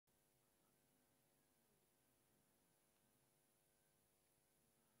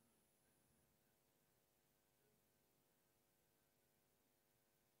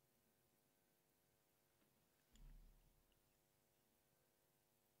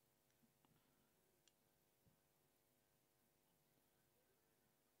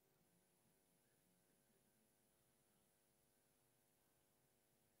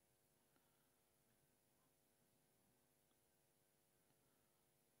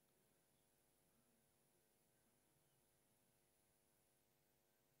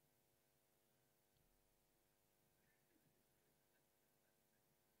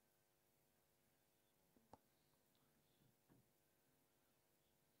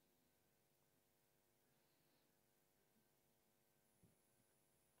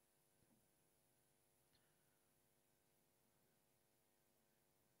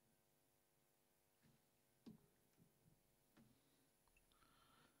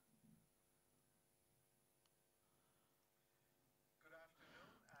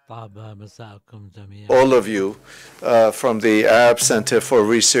all of you from the Arab Center for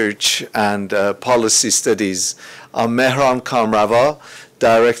Research and Policy Studies. I'm Mehran Kamrava,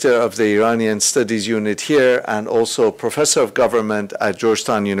 Director of the Iranian Studies Unit here and also Professor of Government at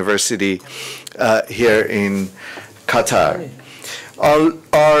Georgetown University here in Qatar.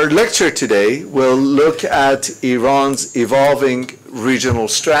 Our lecture today will look at Iran's evolving regional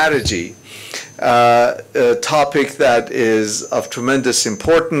strategy, a topic that is of tremendous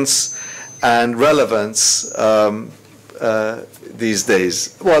importance and relevance these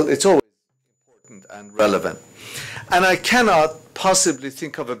days. Well, it's always important and relevant. And I cannot possibly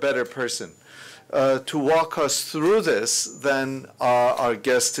think of a better person to walk us through this than our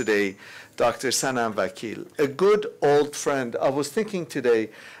guest today, Dr. Sanam Vakil, a good old friend. I was thinking today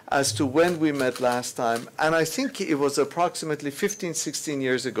as to when we met last time, and I think it was approximately 15, 16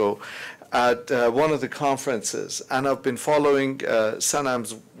 years ago at one of the conferences, and I've been following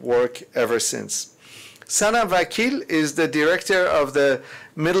Sanam's work ever since. Sanam Vakil is the director of the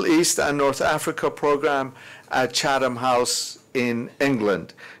Middle East and North Africa program at Chatham House in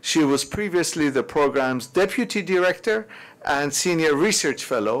England. She was previously the program's deputy director and senior research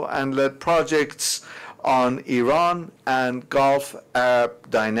fellow and led projects on Iran and Gulf Arab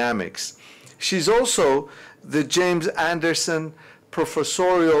dynamics. She's also the James Anderson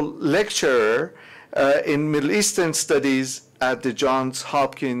Professorial Lecturer in Middle Eastern Studies at the Johns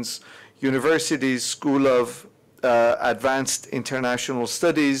Hopkins University's School of Advanced International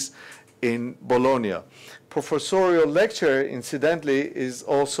Studies in Bologna. Professorial Lecturer, incidentally, is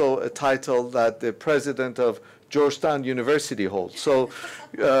also a title that the president of Georgetown University holds. So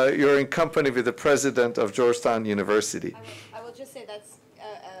you're in company with the president of Georgetown University. I will just say that's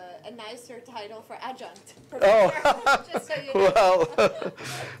a nicer title for adjunct. Oh, just so you know.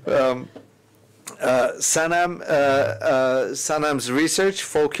 Well, Sanam's research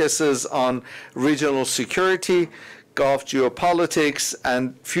focuses on regional security, Gulf geopolitics,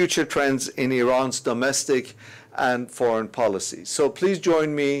 and future trends in Iran's domestic and foreign policy. So please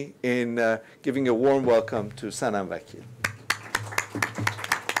join me in giving a warm welcome to Sanam Vakil.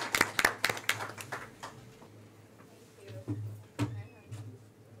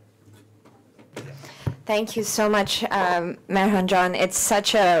 Thank you so much, Mehran John. It's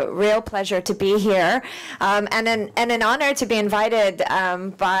such a real pleasure to be here, and an honor to be invited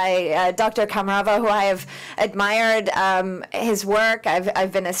by Dr. Kamrava, who I have admired his work.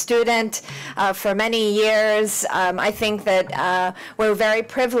 I've been a student for many years. I think that we're very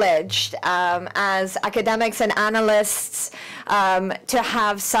privileged as academics and analysts to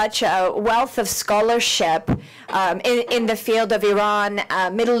have such a wealth of scholarship in the field of Iran,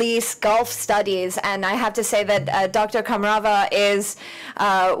 Middle East, Gulf studies, and I have to say that Dr. Kamrava is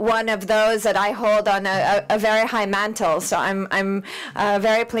one of those that I hold on a very high mantle. So I'm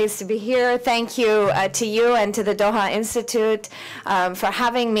very pleased to be here. Thank you to you and to the Doha Institute for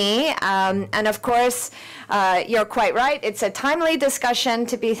having me. And of course, you're quite right. It's a timely discussion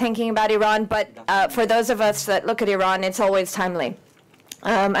to be thinking about Iran, but for those of us that look at Iran, it's always timely.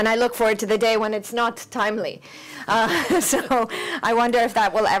 And I look forward to the day when it's not timely. So I wonder if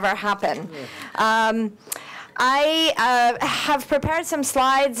that will ever happen. I have prepared some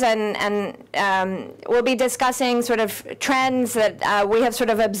slides and we'll be discussing sort of trends that we have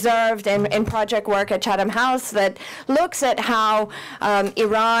sort of observed in project work at Chatham House that looks at how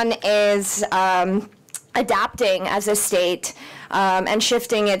Iran is adapting as a state and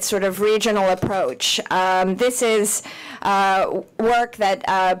shifting its sort of regional approach. This is work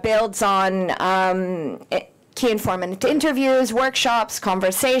that builds on key informant interviews, workshops,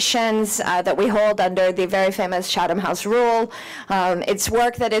 conversations that we hold under the very famous Chatham House rule. It's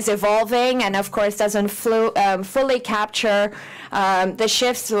work that is evolving and, of course, doesn't fully capture the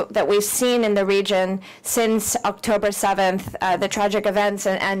shifts that we've seen in the region since October 7th, the tragic events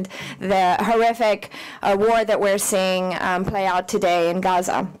and the horrific war that we're seeing play out today in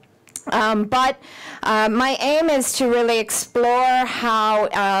Gaza. But my aim is to really explore how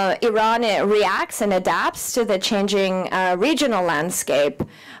Iran reacts and adapts to the changing regional landscape,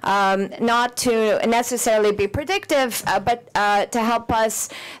 not to necessarily be predictive, but to help us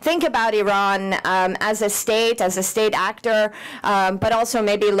think about Iran as a state actor, but also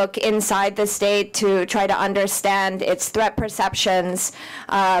maybe look inside the state to try to understand its threat perceptions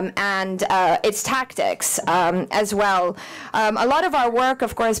and its tactics as well. A lot of our work,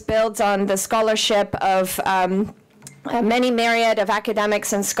 of course, builds on the scholarship of many myriad of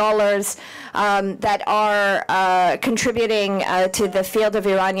academics and scholars that are contributing to the field of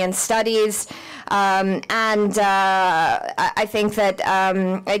Iranian studies. I think that,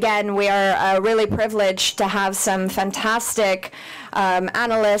 again, we are really privileged to have some fantastic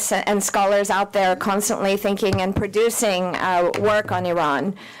analysts and scholars out there constantly thinking and producing work on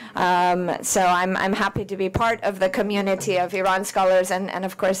Iran. So I'm happy to be part of the community of Iran scholars, and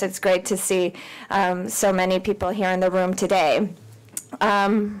of course it's great to see so many people here in the room today.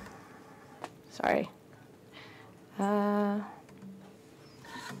 Sorry. How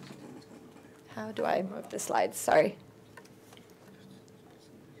do I move the slides? Sorry.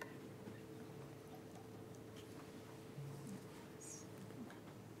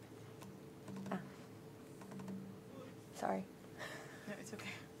 Sorry. No, it's okay.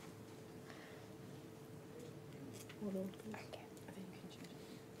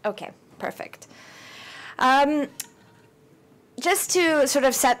 Okay, perfect. Just to sort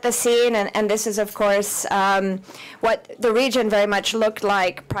of set the scene, and this is, of course, what the region very much looked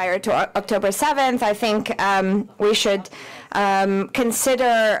like prior to October 7th, I think we should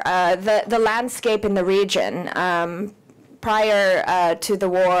consider the landscape in the region prior to the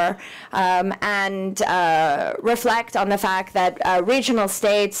war, and reflect on the fact that regional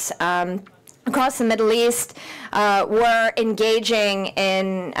states across the Middle East were engaging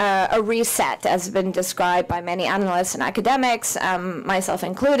in a reset, as has been described by many analysts and academics, myself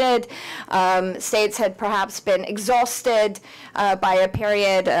included. States had perhaps been exhausted by a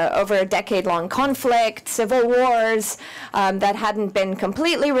period over a decade-long conflict, civil wars that hadn't been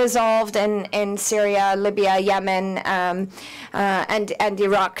completely resolved in Syria, Libya, Yemen, and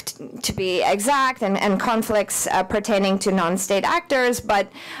Iraq, to be exact, and conflicts pertaining to non-state actors.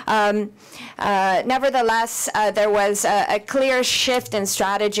 But nevertheless, there was a clear shift in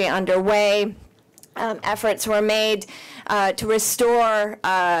strategy underway. Efforts were made to restore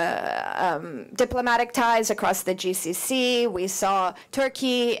diplomatic ties across the GCC. We saw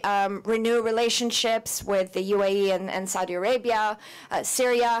Turkey renew relationships with the UAE and Saudi Arabia.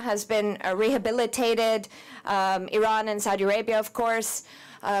 Syria has been rehabilitated. Iran and Saudi Arabia, of course,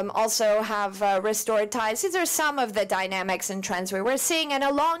 also have restored ties. These are some of the dynamics and trends we were seeing. And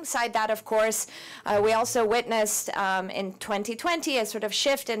alongside that, of course, we also witnessed in 2020 a sort of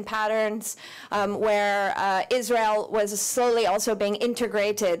shift in patterns where Israel was slowly also being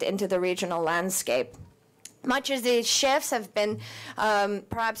integrated into the regional landscape. Much of these shifts have been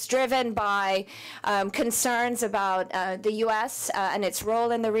perhaps driven by concerns about the U.S. And its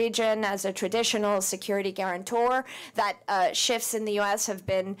role in the region as a traditional security guarantor. That shifts in the U.S. have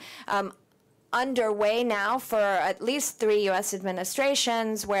been underway now for at least 3 U.S.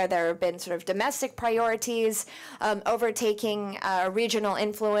 administrations, where there have been sort of domestic priorities overtaking regional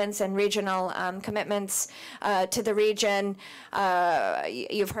influence and regional commitments to the region.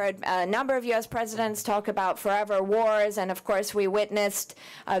 You've heard a number of U.S. presidents talk about forever wars, and of course we witnessed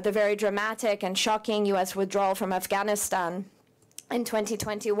the very dramatic and shocking U.S. withdrawal from Afghanistan in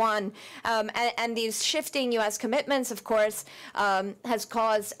 2021. And these shifting U.S. commitments, of course, has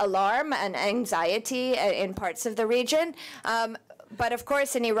caused alarm and anxiety in parts of the region. But of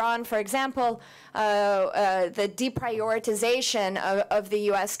course, in Iran, for example, the deprioritization of the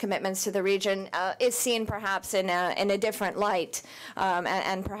U.S. commitments to the region is seen perhaps in a different light,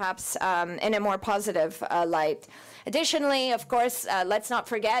 and perhaps in a more positive light. Additionally, of course, let's not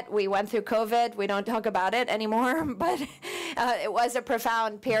forget, we went through COVID. We don't talk about it anymore, but it was a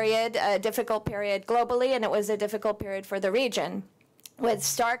profound period, a difficult period globally, and it was a difficult period for the region, with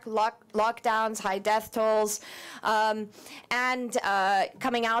stark lockdowns, high death tolls. And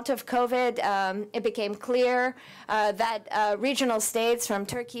coming out of COVID, it became clear that regional states from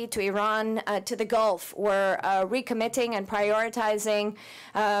Turkey to Iran to the Gulf were recommitting and prioritizing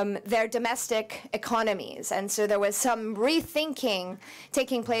their domestic economies. And so there was some rethinking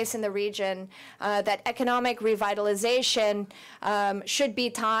taking place in the region that economic revitalization should be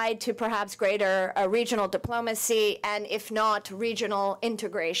tied to perhaps greater regional diplomacy, and if not, regional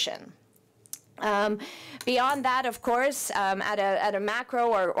integration. Beyond that, of course, at a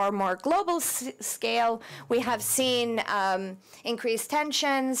macro or more global scale, we have seen increased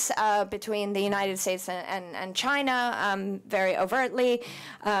tensions between the United States and China very overtly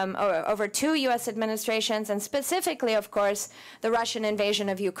over 2 U.S. administrations, and specifically, of course, the Russian invasion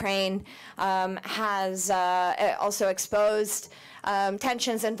of Ukraine has also exposed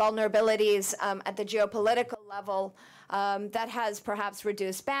tensions and vulnerabilities at the geopolitical level. That has perhaps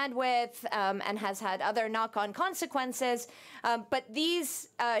reduced bandwidth and has had other knock-on consequences. But these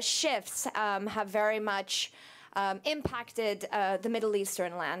shifts have very much impacted the Middle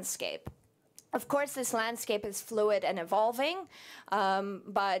Eastern landscape. Of course, this landscape is fluid and evolving,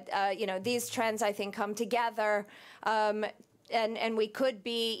 but you know, these trends, I think, come together and we could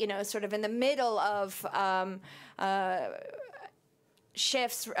be, you know, sort of in the middle of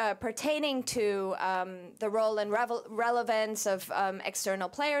shifts pertaining to the role and relevance of external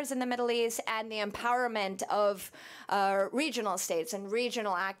players in the Middle East and the empowerment of regional states and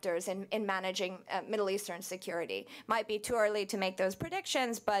regional actors in managing Middle Eastern security. Might be too early to make those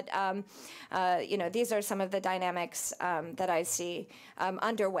predictions, but you know, these are some of the dynamics that I see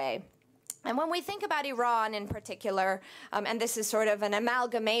underway. And when we think about Iran in particular, and this is sort of an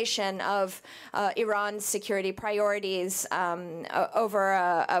amalgamation of Iran's security priorities over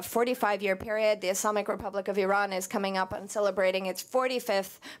a 45-year period, the Islamic Republic of Iran is coming up and celebrating its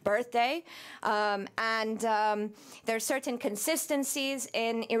 45th birthday. And there are certain consistencies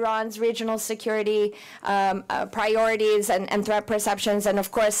in Iran's regional security priorities and threat perceptions, and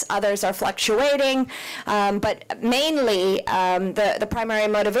of course others are fluctuating. But mainly, the primary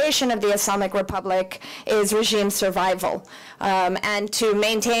motivation of the Islamic Republic is regime survival, and to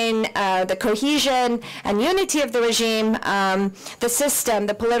maintain the cohesion and unity of the regime. The system,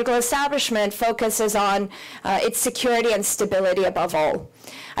 the political establishment, focuses on its security and stability above all.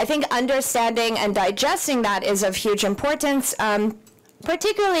 I think understanding and digesting that is of huge importance,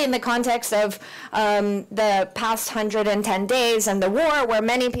 particularly in the context of the past 110 days and the war, where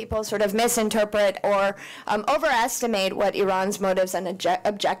many people sort of misinterpret or overestimate what Iran's motives and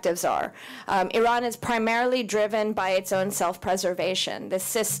objectives are. Iran is primarily driven by its own self-preservation. The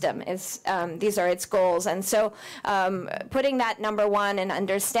system is, these are its goals. And so putting that number one and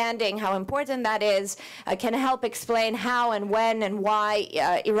understanding how important that is can help explain how and when and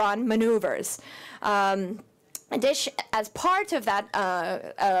why Iran maneuvers. As part of that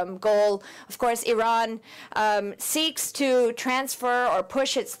goal, of course, Iran seeks to transfer or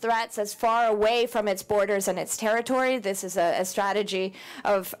push its threats as far away from its borders and its territory. This is a strategy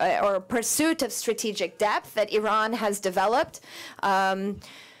of, or pursuit of strategic depth that Iran has developed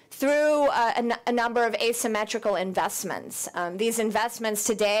through a number of asymmetrical investments. These investments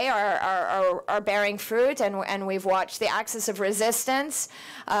today are bearing fruit, and we've watched the axis of resistance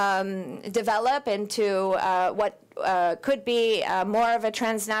develop into what could be more of a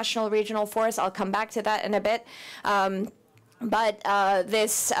transnational regional force. I'll come back to that in a bit. But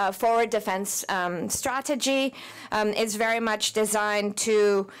this forward defense strategy is very much designed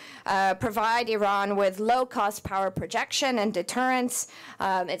to provide Iran with low-cost power projection and deterrence.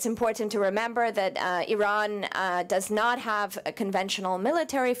 It's important to remember that Iran does not have a conventional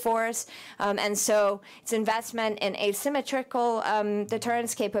military force, and so its investment in asymmetrical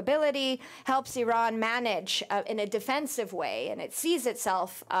deterrence capability helps Iran manage in a defensive way, and it sees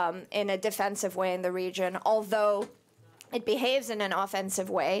itself in a defensive way in the region, although it behaves in an offensive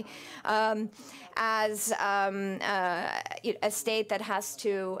way as a state that has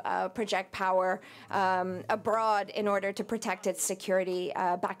to project power abroad in order to protect its security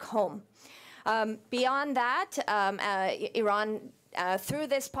back home. Beyond that, Iran, through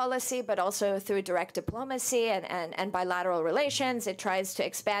this policy, but also through direct diplomacy and bilateral relations, it tries to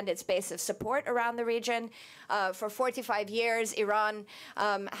expand its base of support around the region. For 45 years, Iran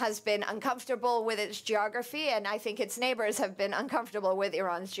has been uncomfortable with its geography, and I think its neighbors have been uncomfortable with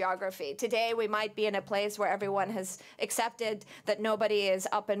Iran's geography. Today, we might be in a place where everyone has accepted that nobody is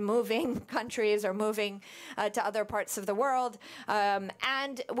up and moving countries or moving to other parts of the world,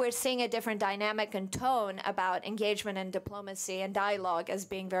 and we're seeing a different dynamic and tone about engagement and diplomacy and dialogue as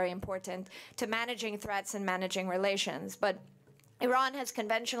being very important to managing threats and managing relations. But Iran has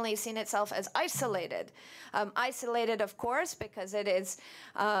conventionally seen itself as isolated. Isolated, of course, because it is,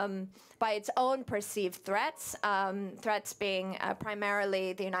 by its own perceived threats, threats being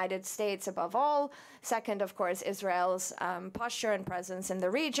primarily the United States above all. Second, of course, Israel's posture and presence in the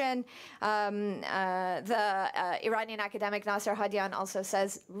region. The Iranian academic Nasser Hadian also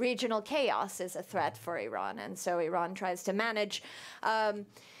says regional chaos is a threat for Iran, and so Iran tries to manage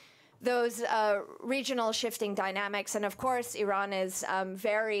those regional shifting dynamics. And of course, Iran is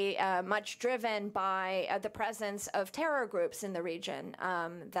very much driven by the presence of terror groups in the region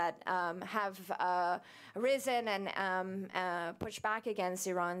that have risen and pushed back against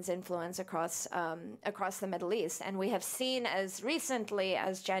Iran's influence across the Middle East. And we have seen as recently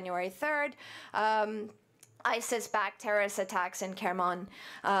as January 3rd, ISIS-backed terrorist attacks in Kerman,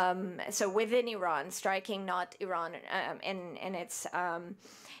 so within Iran, striking not Iran in its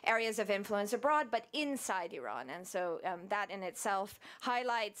areas of influence abroad, but inside Iran. And so that in itself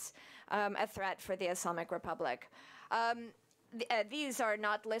highlights a threat for the Islamic Republic. These are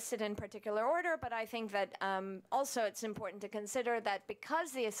not listed in particular order, but I think that also it's important to consider that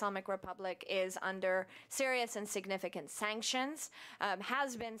because the Islamic Republic is under serious and significant sanctions,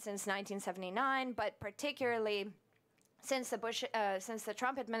 has been since 1979, but particularly since the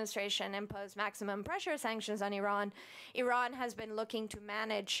Trump administration imposed maximum pressure sanctions on Iran, Iran has been looking to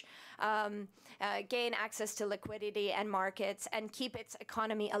manage, gain access to liquidity and markets, and keep its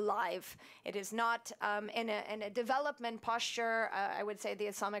economy alive. It is not in a development posture. I would say the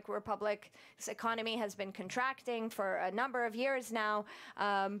Islamic Republic's economy has been contracting for a number of years now,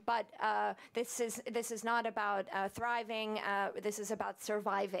 but this is not about thriving. This is about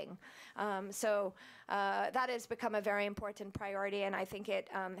surviving. So that has become a very important priority, and I think it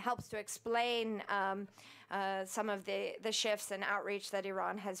helps to explain some of the shifts and outreach that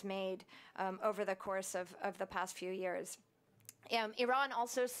Iran has made over the course of the past few years. Iran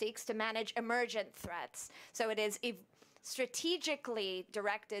also seeks to manage emergent threats, so it is strategically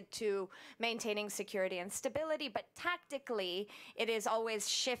directed to maintaining security and stability, but tactically it is always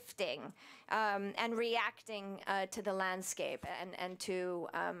shifting and reacting to the landscape and to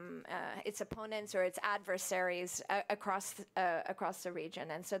its opponents or its adversaries across the region.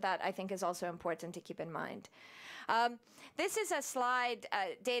 And so that, I think, is also important to keep in mind. This is a slide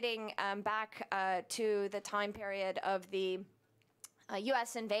dating back to the time period of the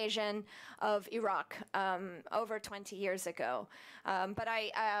U.S. invasion of Iraq over 20 years ago. But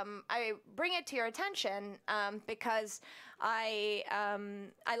I bring it to your attention because I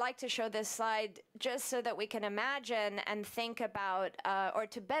like to show this slide just so that we can imagine and think about or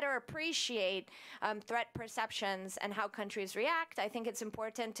to better appreciate threat perceptions and how countries react. I think it's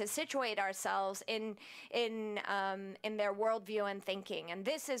important to situate ourselves in their worldview and thinking. And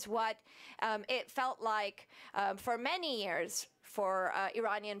this is what it felt like for many years for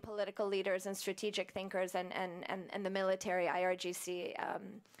Iranian political leaders and strategic thinkers and the military, IRGC,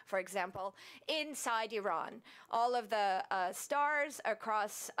 for example, inside Iran. All of the stars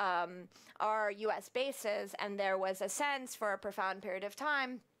across our U.S. bases, and there was a sense for a profound period of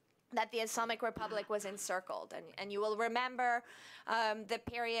time that the Islamic Republic was encircled. And you will remember the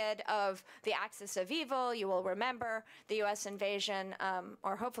period of the axis of evil. You will remember the U.S. invasion,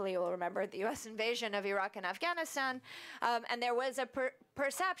 or hopefully you will remember the U.S. invasion of Iraq and Afghanistan. And there was a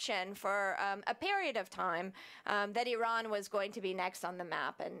perception for a period of time that Iran was going to be next on the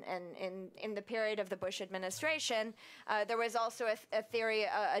map. And in the period of the Bush administration, there was also a theory,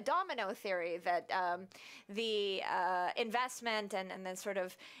 a domino theory, that the investment and then sort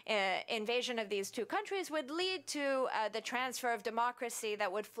of invasion of these two countries would lead to the transfer of democracy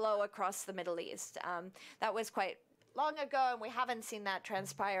that would flow across the Middle East. That was quite long ago, and we haven't seen that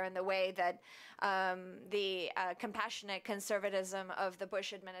transpire in the way that the compassionate conservatism of the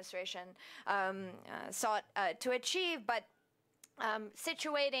Bush administration sought to achieve. But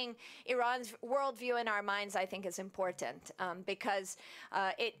situating Iran's worldview in our minds, I think, is important because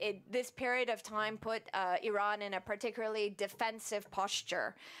this period of time put Iran in a particularly defensive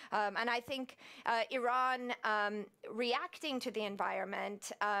posture. And I think Iran, reacting to the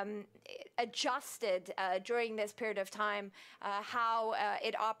environment, adjusted during this period of time how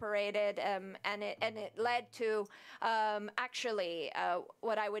it operated, and it led to actually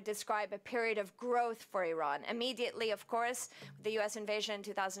what I would describe a period of growth for Iran. Immediately, of course, the U.S. invasion in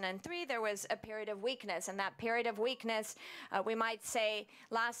 2003, there was a period of weakness, and that period of weakness, we might say,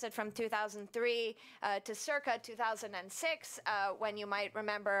 lasted from 2003 to circa 2006, when you might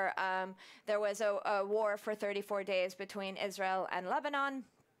remember there was a war for 34 days between Israel and Lebanon.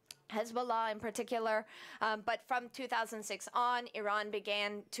 Hezbollah in particular, but from 2006 on, Iran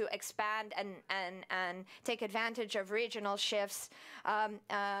began to expand and take advantage of regional shifts,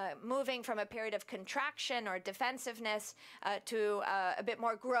 moving from a period of contraction or defensiveness to a bit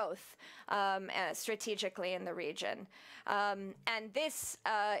more growth strategically in the region. And this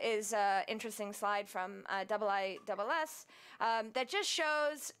is an interesting slide from IISS that just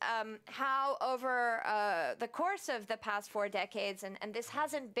shows how over the course of the past 4 decades, and this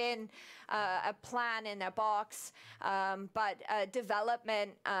hasn't been a plan in a box, but a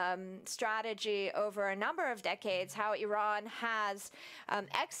development strategy over a number of decades, how Iran has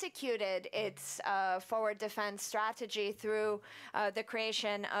executed its forward defense strategy through the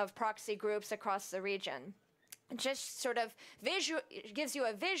creation of proxy groups across the region. Just sort of gives you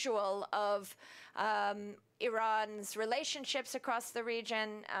a visual of Iran's relationships across the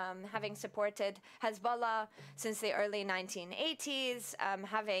region, having supported Hezbollah since the early 1980s,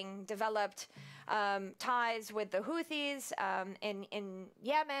 having developed ties with the Houthis in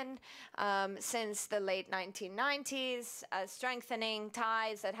Yemen since the late 1990s, strengthening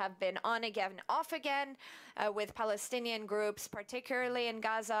ties that have been on again, off again with Palestinian groups, particularly in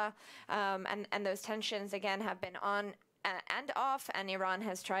Gaza, and those tensions again have been on and off, and Iran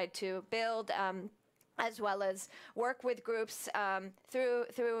has tried to build as well as work with groups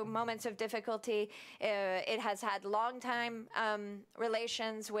through moments of difficulty. It has had long-time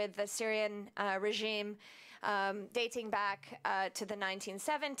relations with the Syrian regime, dating back to the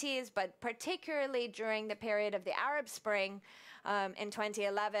 1970s, but particularly during the period of the Arab Spring in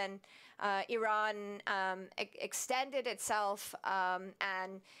 2011, Iran extended itself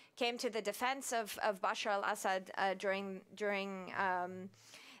and came to the defense of Bashar al-Assad during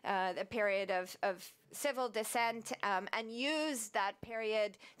the period of civil dissent, and used that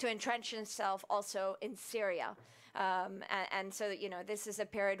period to entrench itself also in Syria. And so, this is a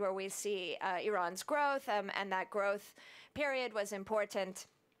period where we see Iran's growth, and that growth period was important,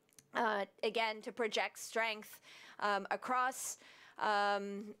 again, to project strength across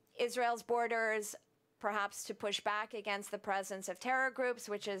Israel's borders, perhaps to push back against the presence of terror groups,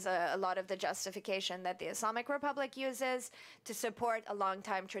 which is a lot of the justification that the Islamic Republic uses, to support a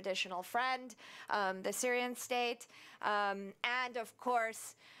longtime traditional friend, the Syrian state, and of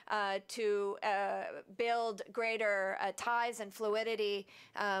course to build greater ties and fluidity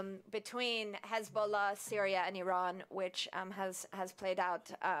between Hezbollah, Syria, and Iran, which has played out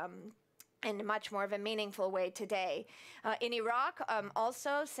in much more of a meaningful way today. In Iraq,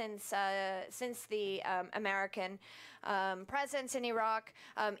 also, since the American presence in Iraq,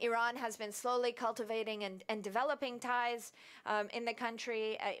 Iran has been slowly cultivating and developing ties in the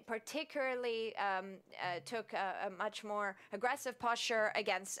country, particularly took a much more aggressive posture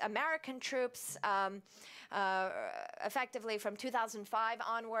against American troops, effectively from 2005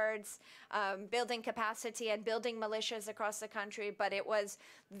 onwards, building capacity and building militias across the country. But it was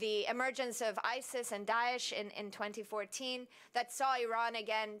the emergence of ISIS and Daesh in 2014 that saw Iran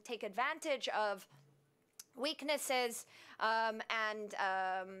again take advantage of weaknesses and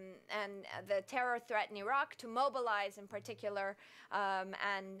the terror threat in Iraq to mobilize in particular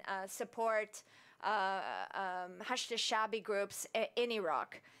and support Hashd al-Shabi groups in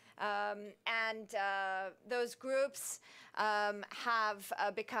Iraq. Those groups have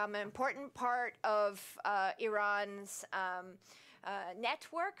become an important part of Iran's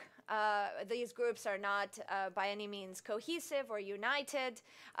network. These groups are not by any means cohesive or united,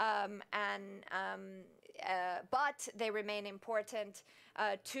 but they remain important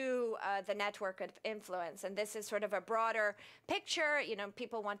to the network of influence. And this is sort of a broader picture.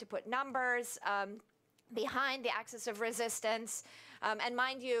 People want to put numbers behind the axis of resistance. And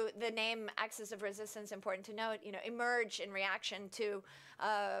mind you, the name axis of resistance, important to note, emerged in reaction to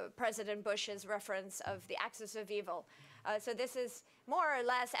President Bush's reference of the axis of evil. So this is more or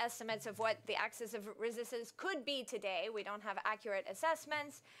less estimates of what the axis of resistance could be today. We don't have accurate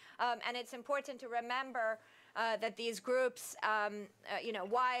assessments. And it's important to remember that these groups,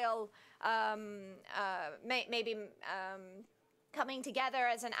 while maybe coming together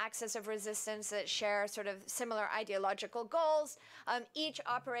as an axis of resistance that share sort of similar ideological goals, each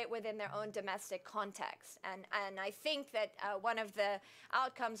operate within their own domestic context. And I think that one of the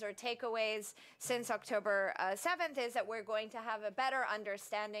outcomes or takeaways since October 7th is that we're going to have a better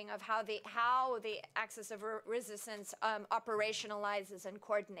understanding of how the axis of resistance operationalizes and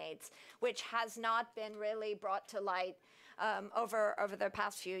coordinates, which has not been really brought to light over the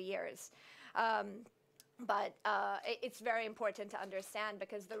past few years. But it's very important to understand,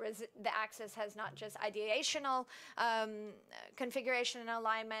 because the axis has not just ideational configuration and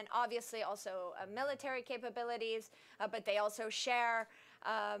alignment, obviously also military capabilities, but they also share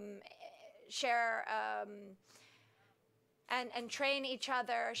and train each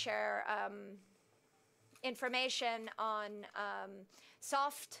other, share information on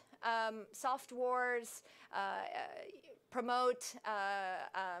soft wars, promote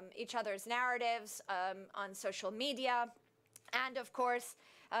each other's narratives on social media, and of course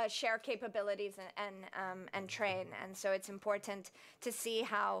share capabilities and train. And so it's important to see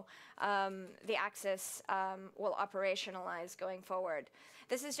how the axis will operationalize going forward.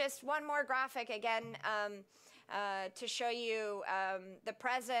 This is just one more graphic again to show you the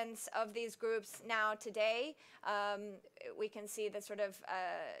presence of these groups now today. We can see the sort of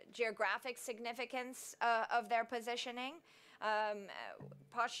geographic significance of their positioning.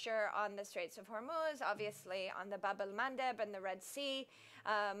 Posture on the Straits of Hormuz, obviously on the Bab el-Mandeb and the Red Sea,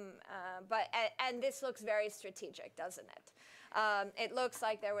 and this looks very strategic, doesn't it? It looks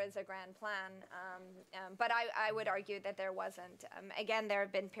like there was a grand plan, but I would argue that there wasn't. Again, there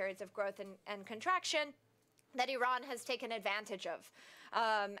have been periods of growth and contraction that Iran has taken advantage of.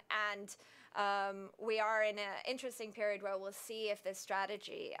 We are in an interesting period where we'll see if this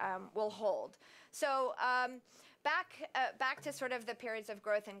strategy will hold. So back to sort of the periods of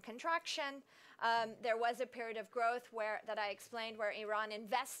growth and contraction. there was a period of growth that I explained where Iran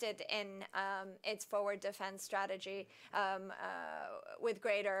invested in its forward defense strategy with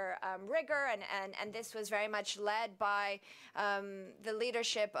greater rigor, and this was very much led by the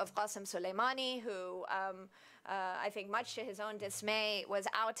leadership of Qasem Soleimani, who I think much to his own dismay was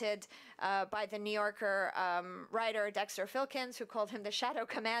outed by the New Yorker writer Dexter Filkins, who called him the shadow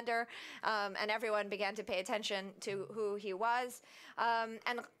commander, and everyone began to pay attention to who he was. And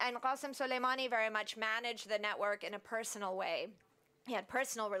Qasem Soleimani very much managed the network in a personal way. He had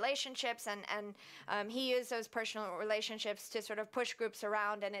personal relationships, and he used those personal relationships to sort of push groups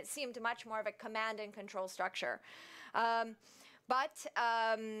around, and it seemed much more of a command and control structure. But,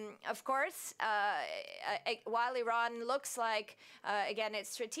 of course, while Iran looks like, again, it's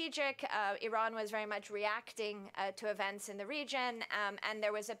strategic, Iran was very much reacting to events in the region. And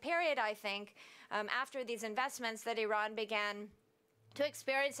there was a period, I think, after these investments that Iran began to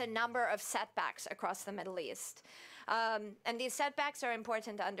experience a number of setbacks across the Middle East. And these setbacks are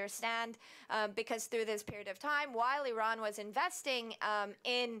important to understand because through this period of time, while Iran was investing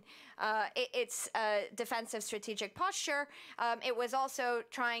in its defensive strategic posture, it was also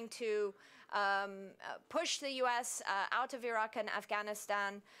trying to push the U.S. Out of Iraq and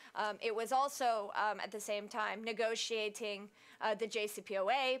Afghanistan. It was also, at the same time, negotiating the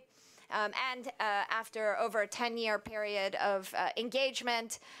JCPOA. And after over a 10-year period of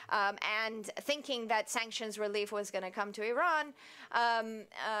engagement and thinking that sanctions relief was going to come to Iran,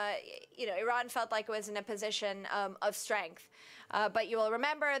 Iran felt like it was in a position of strength. But you will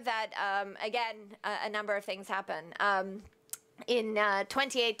remember that, again, a number of things happened. In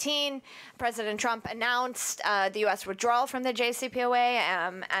 2018, President Trump announced the U.S. withdrawal from the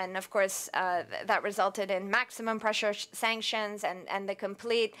JCPOA, and of course, that resulted in maximum pressure sanctions and the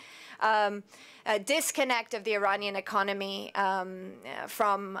complete disconnect of the Iranian economy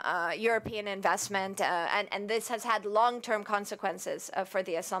from European investment, and this has had long-term consequences for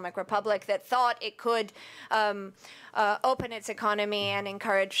the Islamic Republic that thought it could open its economy and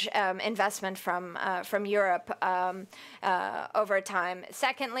encourage investment from Europe over time.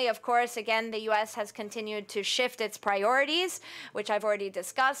 Secondly, of course, again, the U.S. has continued to shift its priorities, which I've already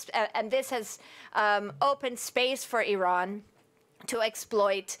discussed, and this has opened space for Iran to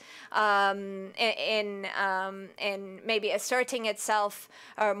exploit in maybe asserting itself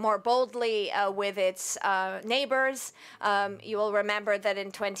more boldly with its neighbors. You will remember that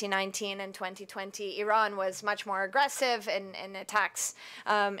in 2019 and 2020, Iran was much more aggressive in attacks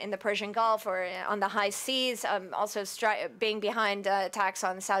in the Persian Gulf or on the high seas, also being behind attacks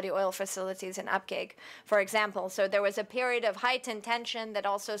on Saudi oil facilities in Abqaiq, for example. So there was a period of heightened tension that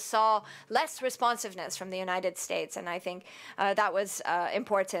also saw less responsiveness from the United States, and I think that was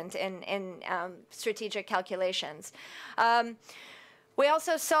important in strategic calculations. We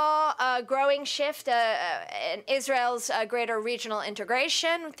also saw a growing shift in Israel's greater regional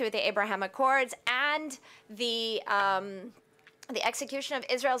integration through the Abraham Accords and the execution of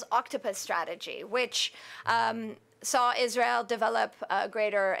Israel's octopus strategy, which saw Israel develop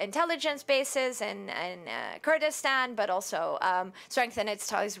greater intelligence bases in Kurdistan, but also strengthen its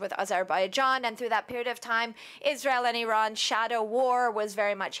ties with Azerbaijan. And through that period of time, Israel and Iran's shadow war was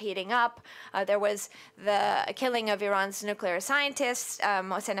very much heating up. There was the killing of Iran's nuclear scientist,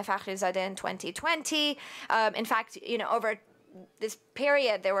 Mohsen Fakhrizadeh, in 2020. In fact, over this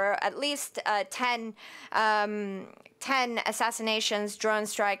period, there were at least 10 assassinations, drone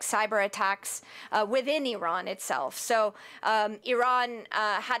strikes, cyber attacks within Iran itself. So Iran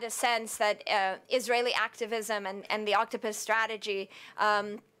had a sense that Israeli activism and the octopus strategy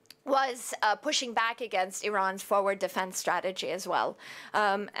was pushing back against Iran's forward defense strategy as well.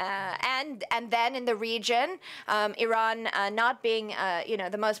 And then in the region, Iran not being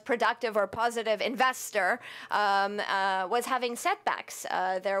the most productive or positive investor was having setbacks.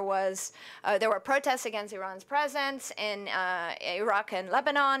 There were protests against Iran's presence in Iraq and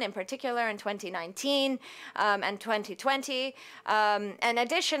Lebanon, in particular in 2019 and 2020. And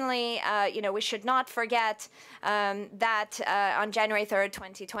additionally, we should not forget that on January 3rd,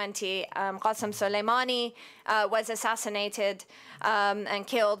 2020, Qasem Soleimani was assassinated and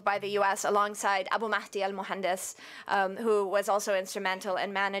killed by the U.S. alongside Abu Mahdi al-Muhandis, who was also instrumental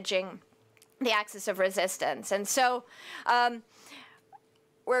in managing the axis of resistance. And so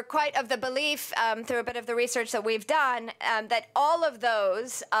we're quite of the belief, through a bit of the research that we've done, that all of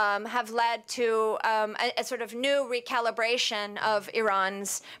those have led to a sort of new recalibration of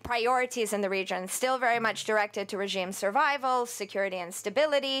Iran's priorities in the region, still very much directed to regime survival, security and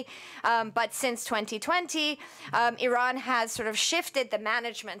stability. But since 2020, Iran has sort of shifted the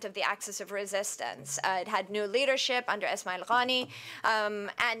management of the axis of resistance. It had new leadership under Esmail Ghani.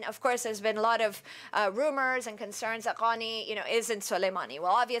 And of course, there's been a lot of rumors and concerns that Ghani, isn't Soleimani.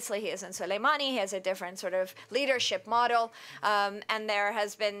 Well, obviously, he isn't Soleimani. He has a different sort of leadership model. And there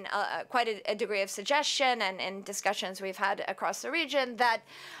has been quite a degree of suggestion and discussions we've had across the region that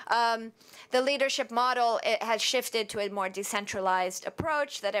the leadership model has shifted to a more decentralized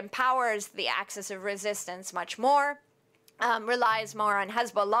approach that empowers the axis of resistance much more. Relies more on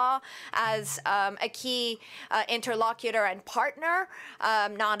Hezbollah as a key interlocutor and partner,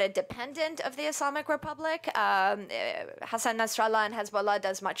 not a dependent of the Islamic Republic. Hassan Nasrallah and Hezbollah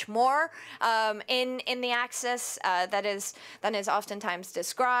does much more in the axis that is oftentimes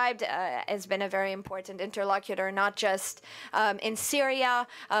described, has been a very important interlocutor, not just in Syria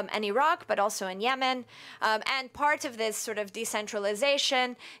and Iraq, but also in Yemen. And part of this sort of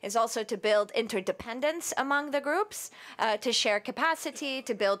decentralization is also to build interdependence among the groups, to share capacity,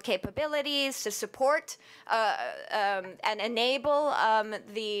 to build capabilities, to support and enable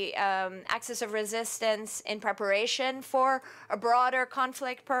the axis of resistance in preparation for a broader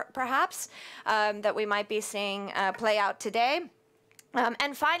conflict, perhaps, that we might be seeing play out today.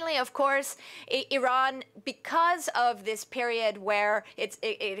 And finally, of course, Iran, because of this period where it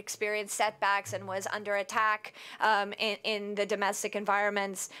experienced setbacks and was under attack in the domestic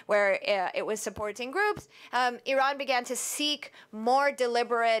environments where it was supporting groups, Iran began to seek more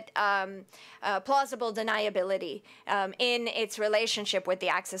deliberate, plausible deniability in its relationship with the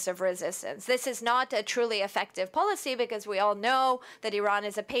axis of resistance. This is not a truly effective policy because we all know that Iran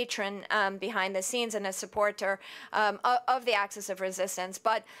is a patron behind the scenes and a supporter of the axis of resistance.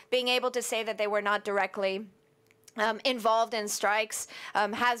 But being able to say that they were not directly involved in strikes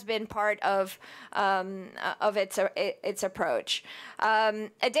has been part of its approach.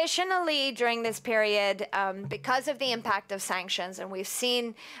 Additionally, during this period, because of the impact of sanctions, and we've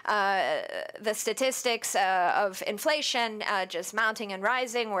seen the statistics of inflation just mounting and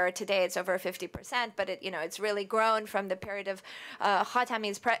rising, where today it's over 50%, but it's really grown from the period of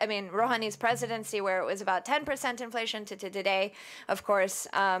Rouhani's presidency, where it was about 10% inflation, to today, of course,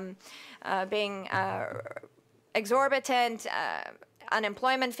 being exorbitant.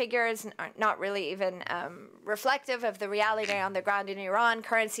 Unemployment figures are not really even reflective of the reality on the ground in Iran,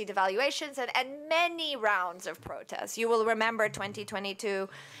 currency devaluations, and many rounds of protests. You will remember 2022,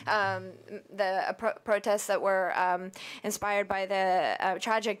 the protests that were inspired by the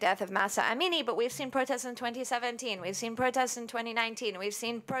tragic death of Mahsa Amini, but we've seen protests in 2017, we've seen protests in 2019, we've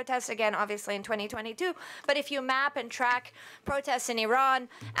seen protests again, obviously, in 2022. But if you map and track protests in Iran,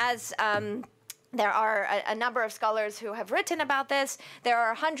 as there are a number of scholars who have written about this. There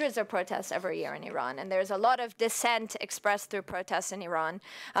are hundreds of protests every year in Iran, and there's a lot of dissent expressed through protests in Iran.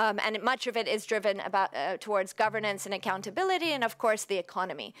 And much of it is driven towards governance and accountability, and of course the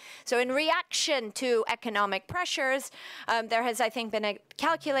economy. So in reaction to economic pressures, there has, I think, been a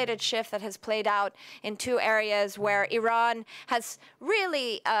calculated shift that has played out in two areas where Iran has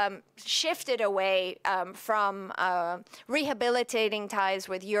really shifted away from rehabilitating ties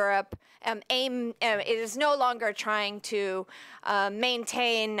with Europe. It is no longer trying to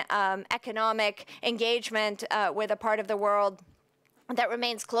maintain economic engagement with a part of the world that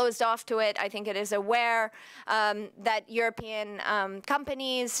remains closed off to it. I think it is aware that European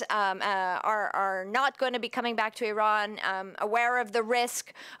companies are not going to be coming back to Iran, aware of the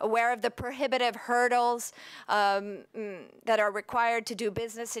risk, aware of the prohibitive hurdles that are required to do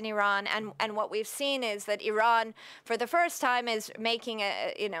business in Iran. And what we've seen is that Iran, for the first time, is making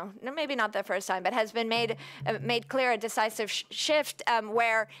maybe not the first time, but has been made clear a decisive shift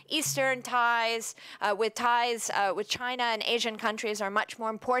where Eastern ties with China and Asian countries are much more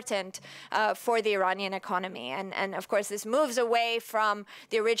important for the Iranian economy. And of course, this moves away from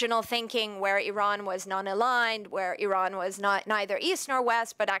the original thinking where Iran was non-aligned, where Iran was neither East nor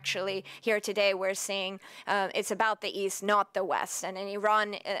West, but actually here today we're seeing it's about the East, not the West. And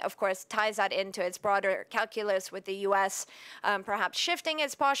Iran, of course, ties that into its broader calculus with the U.S. Perhaps shifting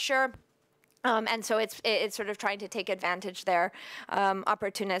its posture And so it's sort of trying to take advantage there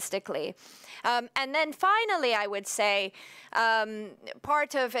opportunistically. And then finally, I would say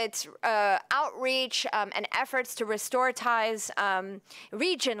part of its outreach and efforts to restore ties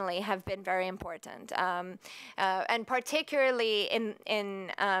regionally have been very important, and particularly in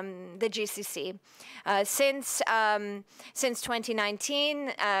the GCC. Since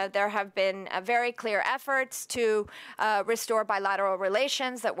 2019, there have been very clear efforts to restore bilateral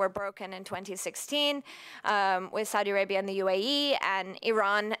relations that were broken in 2016 with Saudi Arabia and the UAE, and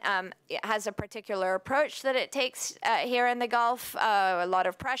Iran has a particular approach that it takes here in the Gulf, a lot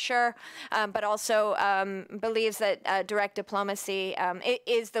of pressure, but also believes that direct diplomacy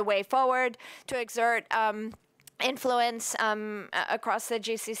is the way forward to exert influence across the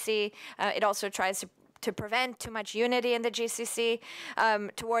GCC. It also tries to prevent too much unity in the GCC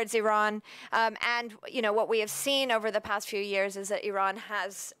towards Iran. And, what we have seen over the past few years is that Iran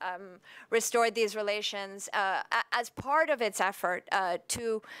has restored these relations as part of its effort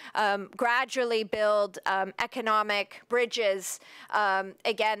to gradually build economic bridges,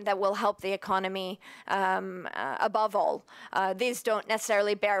 again, that will help the economy above all. These don't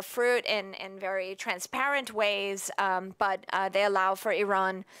necessarily bear fruit in very transparent ways, but they allow for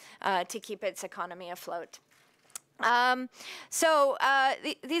Iran to keep its economy afloat.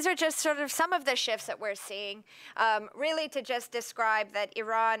 These are just sort of some of the shifts that we're seeing, really to just describe that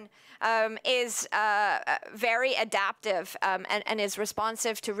Iran is very adaptive and is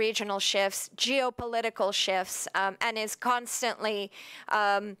responsive to regional shifts, geopolitical shifts, and is constantly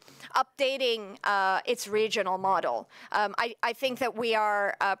updating its regional model. I think that we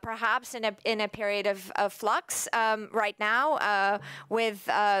are perhaps in a period of flux right now with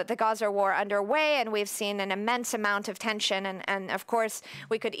the Gaza war underway, and we've seen an immense amount of tension, and of course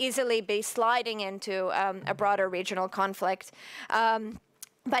we could easily be sliding into a broader regional conflict.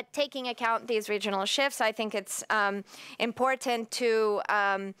 But taking account these regional shifts, I think it's important to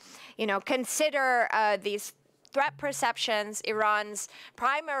consider these threat perceptions, Iran's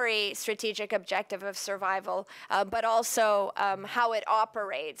primary strategic objective of survival, but also how it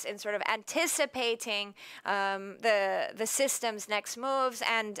operates in sort of anticipating the system's next moves,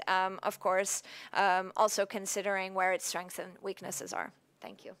 and of course also considering where its strengths and weaknesses are.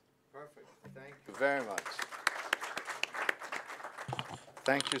 Thank you. Perfect. Thank you very much.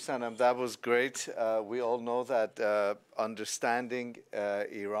 Thank you, Sanam. That was great. We all know that understanding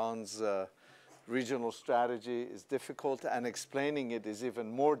Iran's regional strategy is difficult, and explaining it is even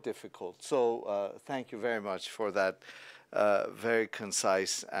more difficult. So thank you very much for that very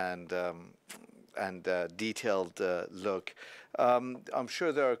concise and detailed look. I'm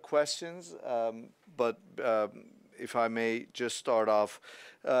sure there are questions, but if I may just start off,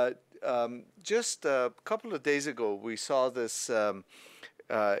 just a couple of days ago, we saw this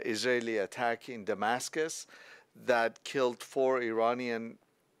Israeli attack in Damascus that killed 4 Iranian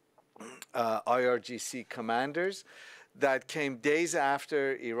IRGC commanders. That came days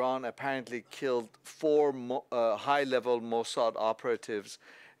after Iran apparently killed 4 high-level Mossad operatives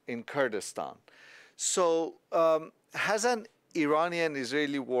in Kurdistan. So has an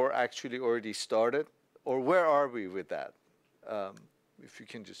Iranian-Israeli war actually already started? Or where are we with that? If you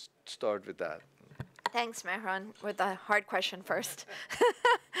can just start with that. Thanks, Mehran, with the hard question first.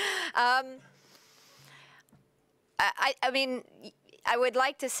 I mean, I would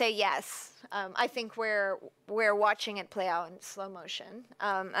like to say yes. I think we're watching it play out in slow motion.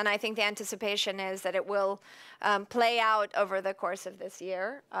 And I think the anticipation is that it will play out over the course of this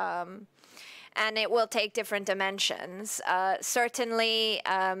year. And it will take different dimensions. Certainly,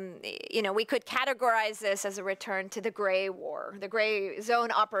 we could categorize this as a return to the gray war, the gray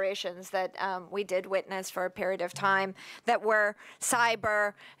zone operations that we did witness for a period of time, that were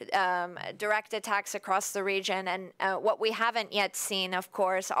cyber, direct attacks across the region. And what we haven't yet seen, of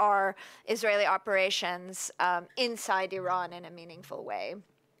course, are Israeli operations inside Iran in a meaningful way.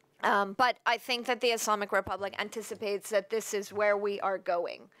 But I think that the Islamic Republic anticipates that this is where we are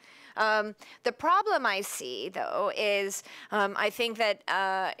going. The problem I see, though, is I think that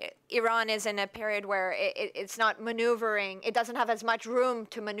Iran is in a period where it's not maneuvering. It doesn't have as much room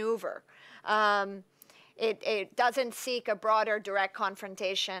to maneuver. It doesn't seek a broader direct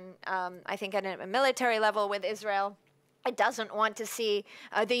confrontation, I think, at a military level with Israel. It doesn't want to see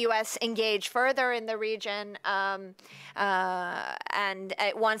the U.S. engage further in the region, and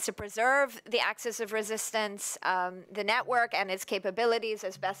it wants to preserve the axis of resistance, the network, and its capabilities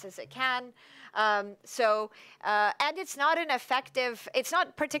as best as it can. And it's not it's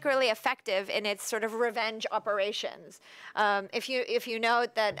not particularly effective in its sort of revenge operations. If you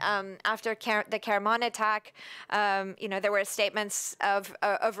note that after the Kerman attack, there were statements of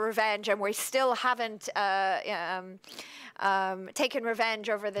revenge, and we still haven't taken revenge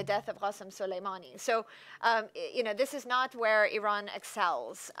over the death of Qasem Soleimani. So, this is not where Iran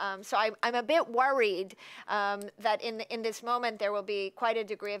excels. So I'm a bit worried that in this moment there will be quite a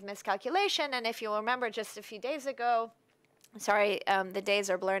degree of miscalculation. And if you'll remember, just a few days ago, sorry, the days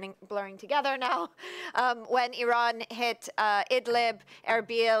are blurring together now. When Iran hit Idlib,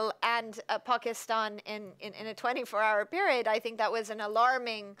 Erbil, and Pakistan in a 24-hour period, I think that was an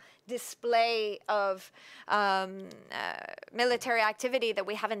alarming display of military activity that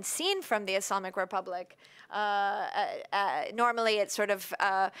we haven't seen from the Islamic Republic. Normally, it sort of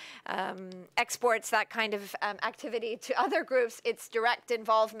exports that kind of activity to other groups. Its direct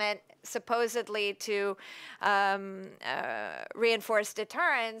involvement, supposedly to reinforce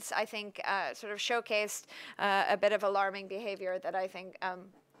deterrence, I think sort of showcased a bit of alarming behavior that I think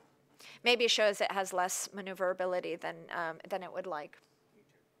maybe shows it has less maneuverability than it would like.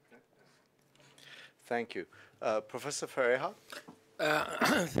 Thank you. Professor Fareha?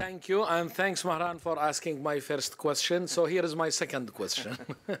 Thank you, and thanks, Mehran, for asking my first question. So here is my second question.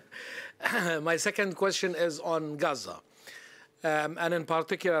 My second question is on Gaza. And in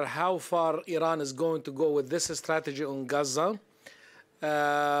particular, how far Iran is going to go with this strategy on Gaza.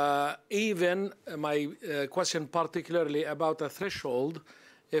 Even my question particularly about a threshold,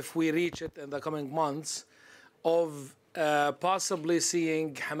 if we reach it in the coming months, of possibly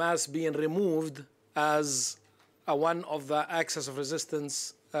seeing Hamas being removed as one of the axis of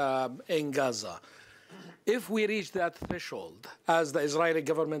resistance in Gaza. If we reach that threshold, as the Israeli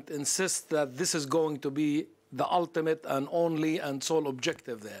government insists that this is going to be the ultimate and only and sole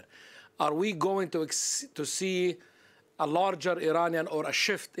objective there, are we going to see a larger Iranian or a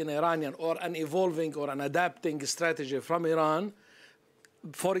shift in Iranian or an evolving or an adapting strategy from Iran?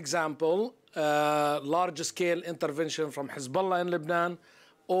 For example, large-scale intervention from Hezbollah in Lebanon,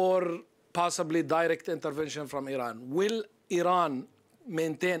 or possibly direct intervention from Iran. Will Iran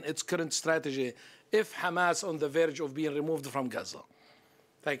maintain its current strategy if Hamas on the verge of being removed from Gaza?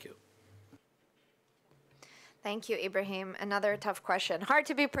 Thank you. Thank you, Ibrahim. Another tough question. Hard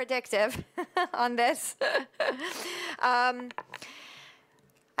to be predictive on this. I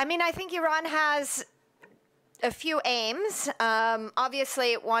mean, I think Iran has a few aims.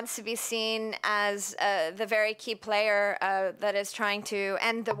 Obviously, it wants to be seen as the very key player that is trying to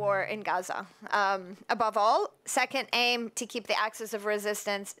end the war in Gaza. Above all, second aim, to keep the axis of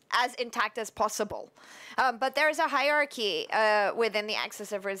resistance as intact as possible. But there's a hierarchy within the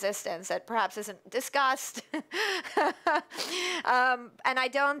axis of resistance that perhaps isn't discussed. And I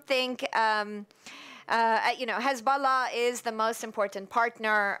don't think Hezbollah is the most important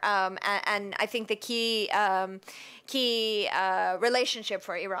partner, and I think the key relationship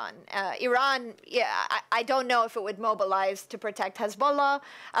for Iran. I don't know if it would mobilize to protect Hezbollah,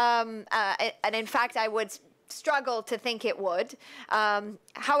 and in fact, I would struggle to think it would.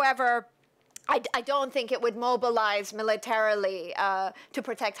 However, I don't think it would mobilize militarily to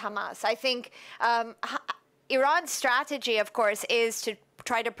protect Hamas. I think Iran's strategy, of course, is to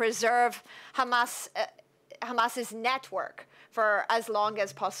try to preserve Hamas's network for as long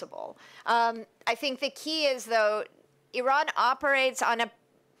as possible. I think the key is, though, Iran operates on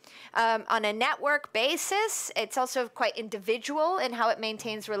a network basis. It's also quite individual in how it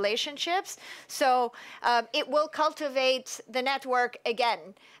maintains relationships. So it will cultivate the network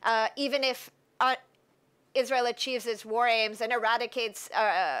again, even if Israel achieves its war aims and eradicates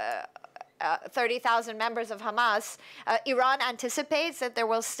 30,000 members of Hamas. Iran anticipates that there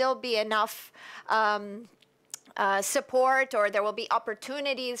will still be enough support, or there will be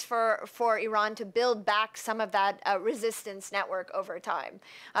opportunities for Iran to build back some of that resistance network over time.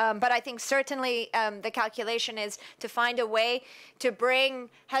 But I think certainly the calculation is to find a way to bring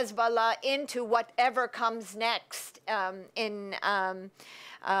Hezbollah into whatever comes next in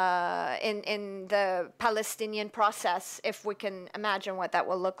the Palestinian process, if we can imagine what that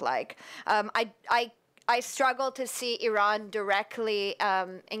will look like. I struggle to see Iran directly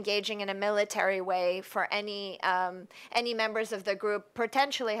engaging in a military way for any members of the group,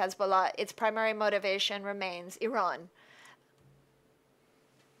 potentially Hezbollah. Its primary motivation remains Iran.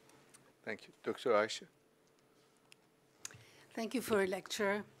 Thank you. Dr. Aisha? Thank you for your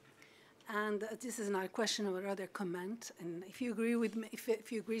lecture. And this is not a question or rather comment. And if you agree with me,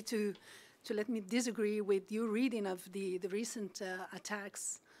 if you agree to let me disagree with your reading of the recent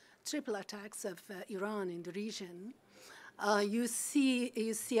attacks, triple attacks of Iran in the region, you see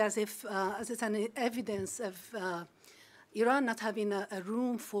as if as it's an evidence of Iran not having a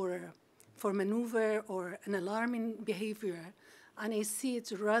room for maneuver or an alarming behavior, and I see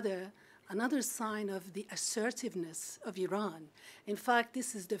it rather another sign of the assertiveness of Iran. In fact,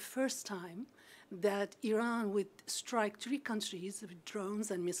 this is the first time that Iran would strike 3 countries with drones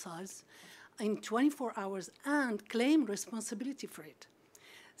and missiles in 24 hours and claim responsibility for it.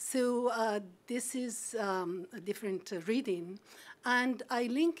 So this is a different reading. And I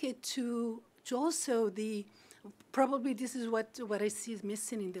link it to also probably this is what I see is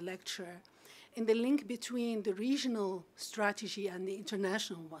missing in the lecture, in the link between the regional strategy and the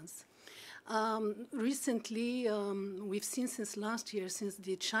international ones. Recently, we've seen since last year, since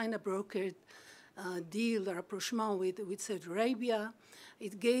the China brokered deal or rapprochement with Saudi Arabia,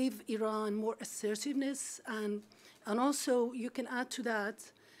 it gave Iran more assertiveness, and also you can add to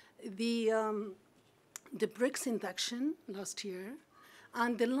that the BRICS induction last year,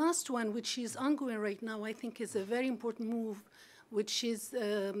 and the last one, which is ongoing right now, I think is a very important move, which is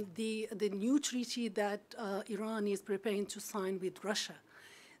the new treaty that Iran is preparing to sign with Russia.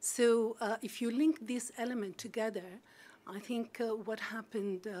 So if you link this element together, I think what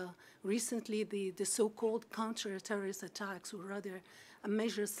happened recently, the so-called counter-terrorist attacks, were rather a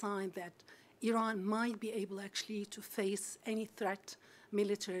major sign that Iran might be able actually to face any threat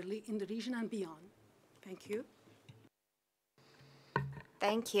militarily in the region and beyond. Thank you.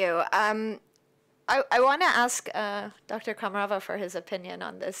 Thank you. I want to ask Dr. Kamrava for his opinion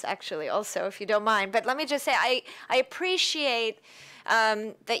on this, actually, also, if you don't mind. But let me just say, I appreciate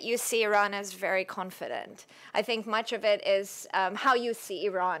that you see Iran as very confident. I think much of it is how you see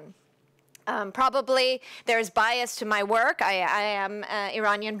Iran. Probably there's bias to my work. I am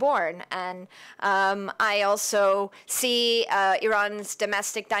Iranian born, and I also see Iran's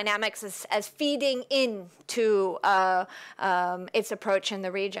domestic dynamics as feeding into its approach in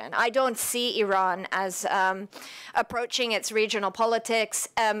the region. I don't see Iran as approaching its regional politics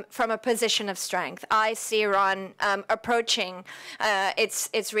from a position of strength. I see Iran approaching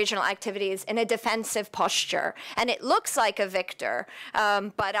its regional activities in a defensive posture, and it looks like a victor,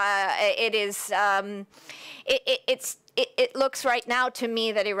 but it looks right now to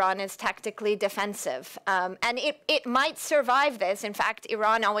me that Iran is tactically defensive, and it might survive this. In fact,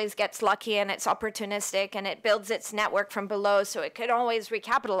 Iran always gets lucky, and it's opportunistic, and it builds its network from below, so it could always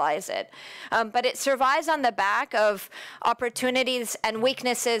recapitalize it. But it survives on the back of opportunities and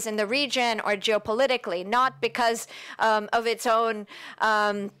weaknesses in the region or geopolitically, not because of its own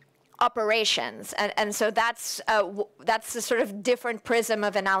operations, and so that's the sort of different prism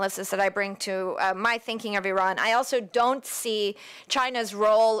of analysis that I bring to my thinking of Iran. I also don't see China's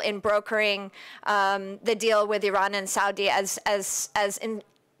role in brokering the deal with Iran and Saudi as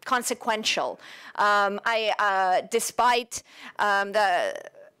inconsequential. Despite the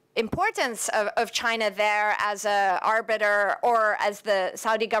importance of China there as an arbiter, or as the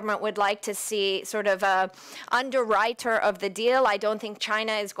Saudi government would like to see, sort of a underwriter of the deal, I don't think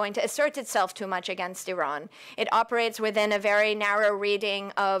China is going to assert itself too much against Iran. It operates within a very narrow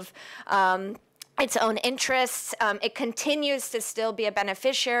reading of its own interests. It continues to still be a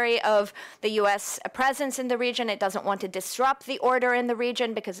beneficiary of the U.S. presence in the region. It doesn't want to disrupt the order in the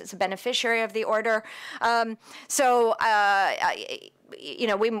region because it's a beneficiary of the order. You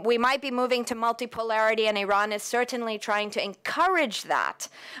know, we might be moving to multipolarity, and Iran is certainly trying to encourage that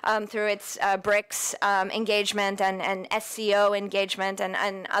through its BRICS engagement and SCO engagement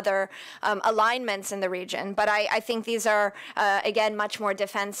and other alignments in the region. But I think these are, again, much more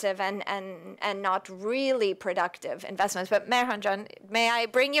defensive and not really productive investments. But Mehran, may I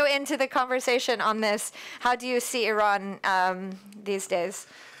bring you into the conversation on this? How do you see Iran these days?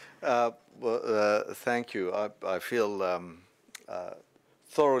 Thank you. I feel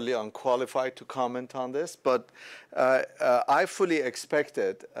thoroughly unqualified to comment on this, but I fully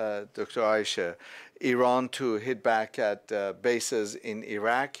expected, Dr. Aisha, Iran to hit back at bases in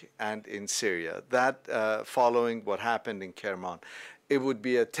Iraq and in Syria. That, following what happened in Kerman, it would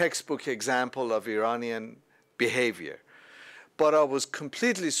be a textbook example of Iranian behavior. But I was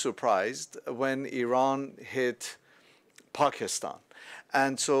completely surprised when Iran hit Pakistan.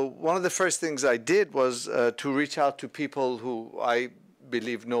 And so one of the first things I did was to reach out to people who I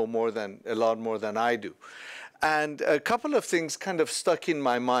believe know a lot more than I do. And a couple of things kind of stuck in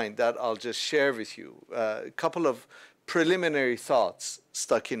my mind that I'll just share with you. A couple of preliminary thoughts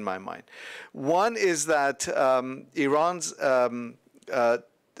stuck in my mind. One is that Iran's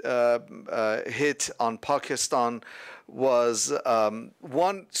hit on Pakistan was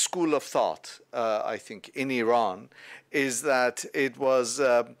one school of thought, I think, in Iran, is that it was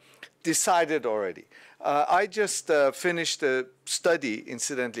decided already. I just finished a study,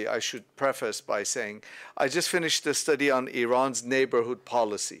 incidentally, I should preface by saying, I just finished a study on Iran's neighborhood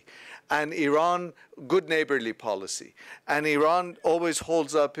policy and Iran good neighborly policy. And Iran always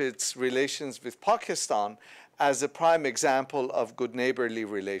holds up its relations with Pakistan as a prime example of good neighborly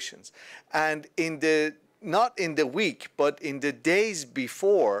relations. And in the, not in the week, but in the days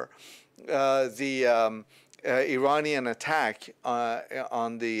before the Iranian attack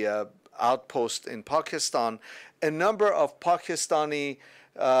on the outpost in Pakistan, a number of Pakistani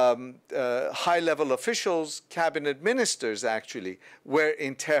high-level officials, cabinet ministers actually, were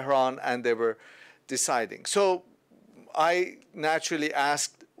in Tehran and they were deciding. So I naturally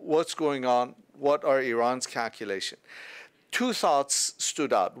asked, what's going on? What are Iran's calculations? Two thoughts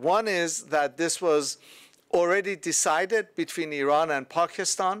stood out. One is that this was already decided between Iran and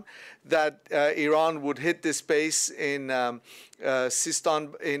Pakistan that Iran would hit this base in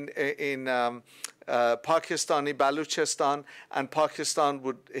Sistan, in Pakistani Baluchistan, and Pakistan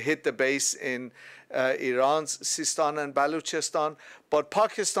would hit the base in Iran's Sistan and Baluchistan. But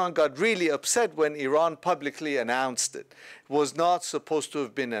Pakistan got really upset when Iran publicly announced it. It was not supposed to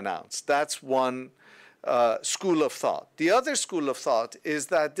have been announced. That's one school of thought. The other school of thought is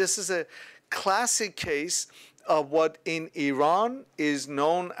that this is a classic case of what in Iran is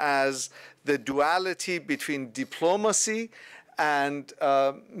known as the duality between diplomacy and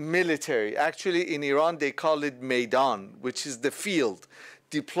military. Actually, in Iran, they call it Maidan, which is the field,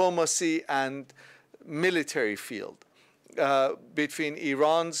 diplomacy and military field, between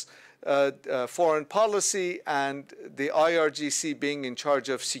Iran's foreign policy and the IRGC being in charge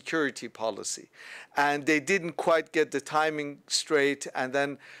of security policy. And they didn't quite get the timing straight, and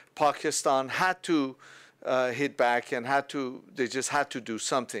then Pakistan had to hit back and they just had to do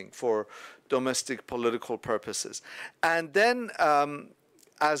something for domestic political purposes. And then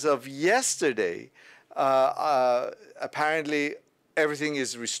as of yesterday, apparently everything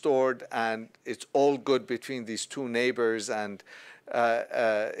is restored and it's all good between these two neighbors, and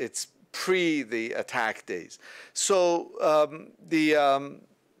it's pre the attack days. So there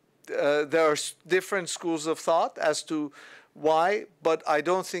are different schools of thought as to why, but I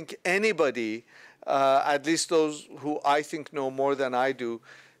don't think anybody, at least those who I think know more than I do,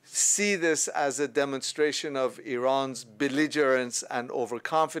 see this as a demonstration of Iran's belligerence and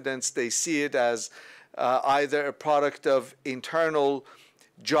overconfidence. They see it as either a product of internal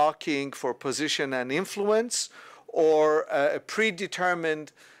jockeying for position and influence, or a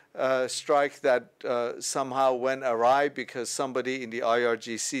predetermined strike that somehow went awry because somebody in the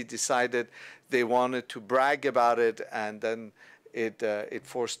IRGC decided they wanted to brag about it, and then it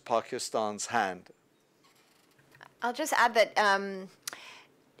forced Pakistan's hand. I'll just add that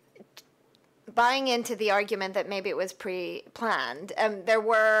buying into the argument that maybe it was pre-planned, there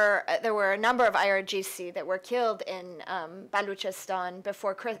were a number of IRGC that were killed in Baluchistan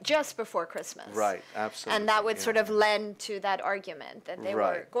just before Christmas. Right, absolutely. And that would sort of lend to that argument that they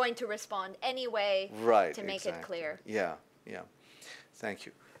were going to respond anyway to make it clear. Yeah, yeah. Thank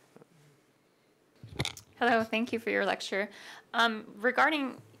you. Hello, thank you for your lecture.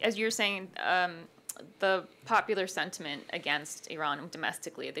 Regarding, as you were saying, the popular sentiment against Iran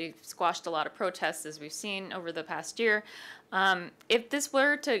domestically, they've squashed a lot of protests, as we've seen over the past year. If this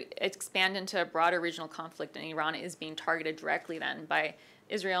were to expand into a broader regional conflict and Iran is being targeted directly then by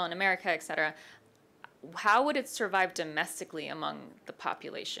Israel and America, et cetera, how would it survive domestically among the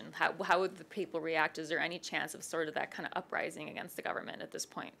population? How would the people react? Is there any chance of sort of that kind of uprising against the government at this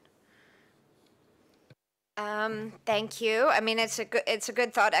point? Thank you. I mean, it's a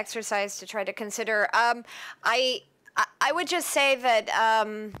good thought exercise to try to consider. I would just say that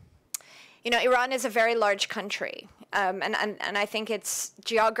Iran is a very large country, and I think its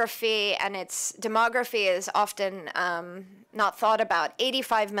geography and its demography is often not thought about.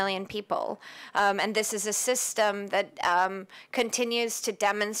 85 million people, and this is a system that continues to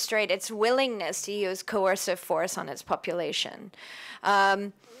demonstrate its willingness to use coercive force on its population.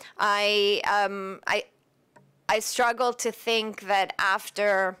 I struggle to think that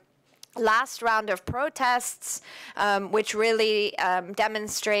after last round of protests, which really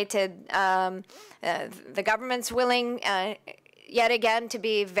demonstrated the government's willing, yet again, to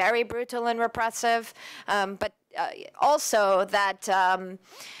be very brutal and repressive, but also that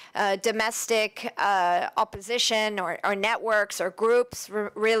domestic opposition or networks or groups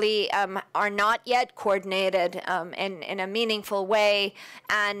really are not yet coordinated in a meaningful way.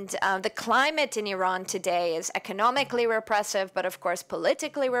 And the climate in Iran today is economically repressive, but of course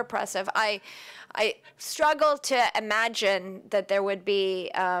politically repressive. I struggle to imagine that there would be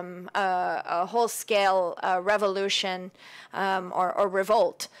a whole-scale revolution or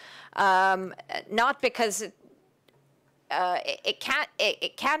revolt. Not because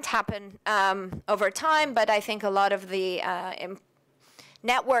it can't happen over time, but I think a lot of the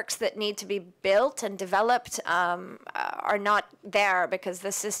networks that need to be built and developed are not there, because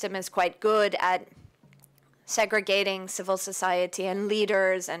the system is quite good at segregating civil society and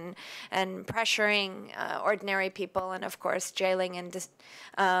leaders and pressuring ordinary people, and of course jailing and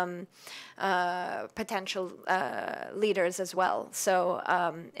potential leaders as well. So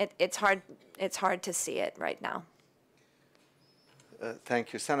it's hard to see it right now.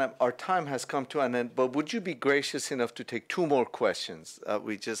 Thank you, Sanam. Our time has come to an end, but would you be gracious enough to take 2 more questions?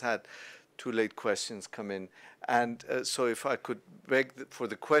 We just had 2 late questions come in. And so if I could beg for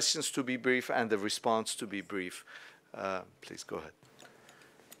the questions to be brief and the response to be brief, please go ahead.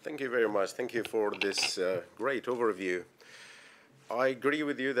 Thank you very much. Thank you for this great overview. I agree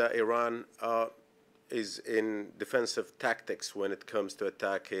with you that Iran is in defensive tactics when it comes to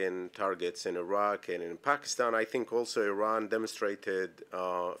attacking targets in Iraq and in Pakistan. I think also Iran demonstrated,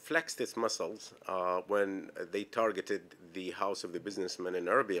 flexed its muscles when they targeted the house of the businessman in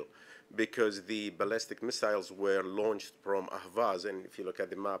Erbil, because the ballistic missiles were launched from Ahvaz. And if you look at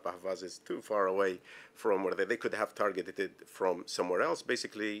the map, Ahvaz is too far away from where they could have targeted it from somewhere else,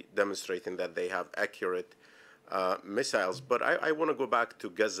 basically demonstrating that they have accurate missiles. But I want to go back to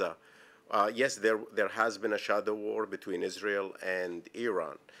Gaza. Yes, there has been a shadow war between Israel and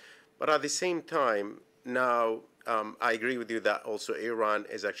Iran. But at the same time, now I agree with you that also Iran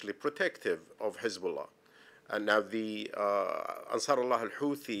is actually protective of Hezbollah. And now the Ansarullah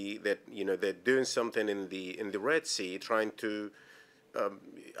al-Houthi, that they're doing something in the Red Sea, trying to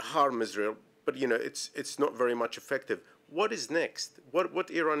harm Israel, but it's not very much effective. What is next? What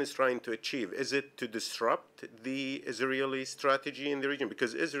Iran is trying to achieve? Is it to disrupt the Israeli strategy in the region?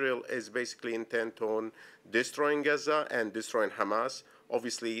 Because Israel is basically intent on destroying Gaza and destroying Hamas.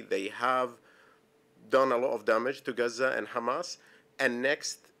 Obviously, they have done a lot of damage to Gaza and Hamas. And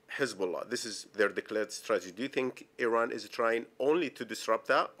next, Hezbollah. This is their declared strategy. Do you think Iran is trying only to disrupt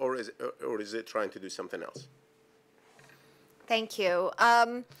that, or is it trying to do something else? Thank you.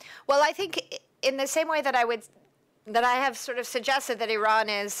 Well, I think in the same way that I have sort of suggested that Iran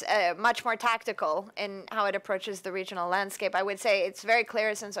is much more tactical in how it approaches the regional landscape, I would say it's very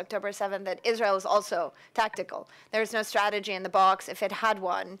clear since October 7th that Israel is also tactical. There's no strategy in the box. If it had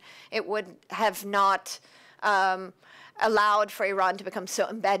one, it would have not allowed for Iran to become so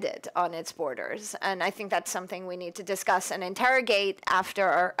embedded on its borders. And I think that's something we need to discuss and interrogate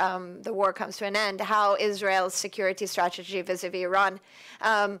after the war comes to an end, how Israel's security strategy vis-a-vis Iran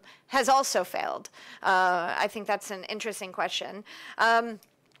has also failed. I think that's an interesting question.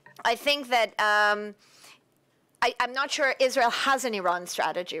 I think that I'm not sure Israel has an Iran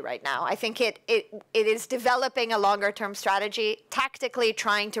strategy right now. I think it is developing a longer-term strategy, tactically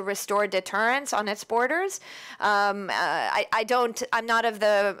trying to restore deterrence on its borders. I'm not of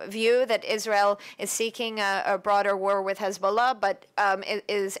the view that Israel is seeking a broader war with Hezbollah, but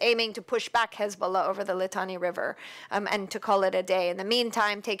is aiming to push back Hezbollah over the Litani River and to call it a day. In the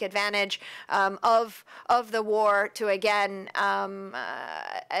meantime, take advantage of the war to again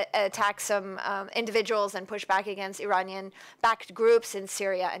attack some individuals and push back against Iranian-backed groups in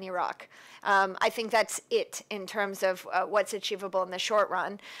Syria and Iraq. I think that's it in terms of what's achievable in the short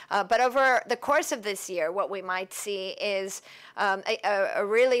run. But over the course of this year, what we might see is a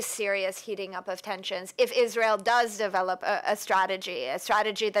really serious heating up of tensions if Israel does develop a strategy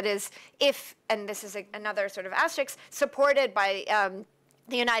that is, and this is another sort of asterisk, supported by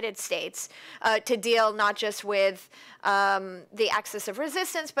the United States to deal not just with the axis of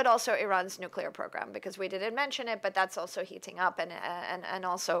resistance, but also Iran's nuclear program, because we didn't mention it, but that's also heating up and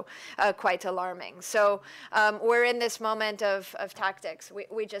also quite alarming. So we're in this moment of tactics.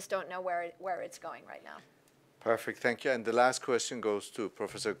 We just don't know where it's going right now. Perfect, thank you. And the last question goes to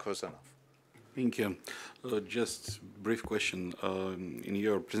Professor Kozanov. Thank you. Just brief question. In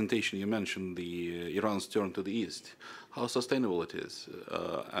your presentation, you mentioned the Iran's turn to the east. How sustainable it is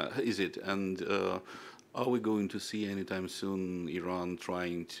it? And are we going to see anytime soon Iran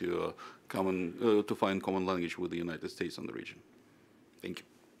trying to find common language with the United States on the region? Thank you.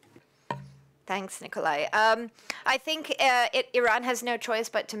 Thanks, Nikolai. I think Iran has no choice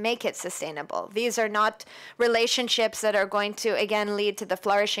but to make it sustainable. These are not relationships that are going to, again, lead to the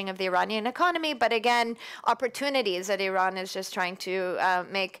flourishing of the Iranian economy, but again, opportunities that Iran is just trying to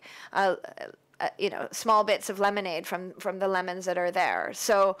make small bits of lemonade from the lemons that are there.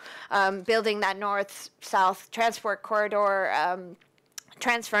 So building that north-south transport corridor,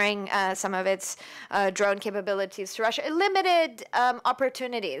 transferring some of its drone capabilities to Russia. Limited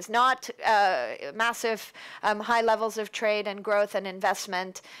opportunities, not massive high levels of trade and growth and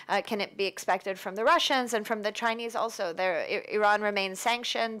investment can it be expected from the Russians and from the Chinese also. Iran remains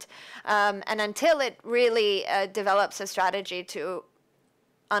sanctioned, and until it really develops a strategy to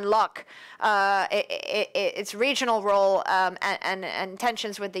unlock its regional role and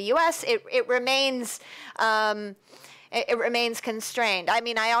tensions with the U.S., it remains constrained. I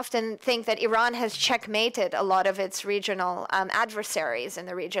mean, I often think that Iran has checkmated a lot of its regional adversaries in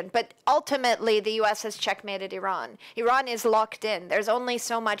the region, but ultimately the U.S. has checkmated Iran. Iran is locked in. There's only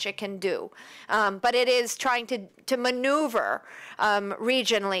so much it can do, but it is trying to maneuver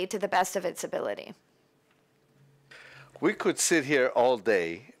regionally to the best of its ability. We could sit here all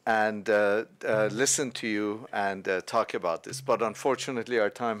day and listen to you and talk about this, but unfortunately our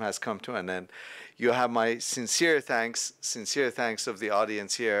time has come to an end. You have my sincere thanks of the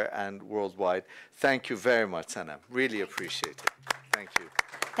audience here and worldwide. Thank you very much, Sanam. Really appreciate it. Thank you.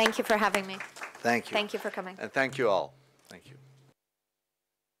 Thank you for having me. Thank you. Thank you for coming. And thank you all. Thank you.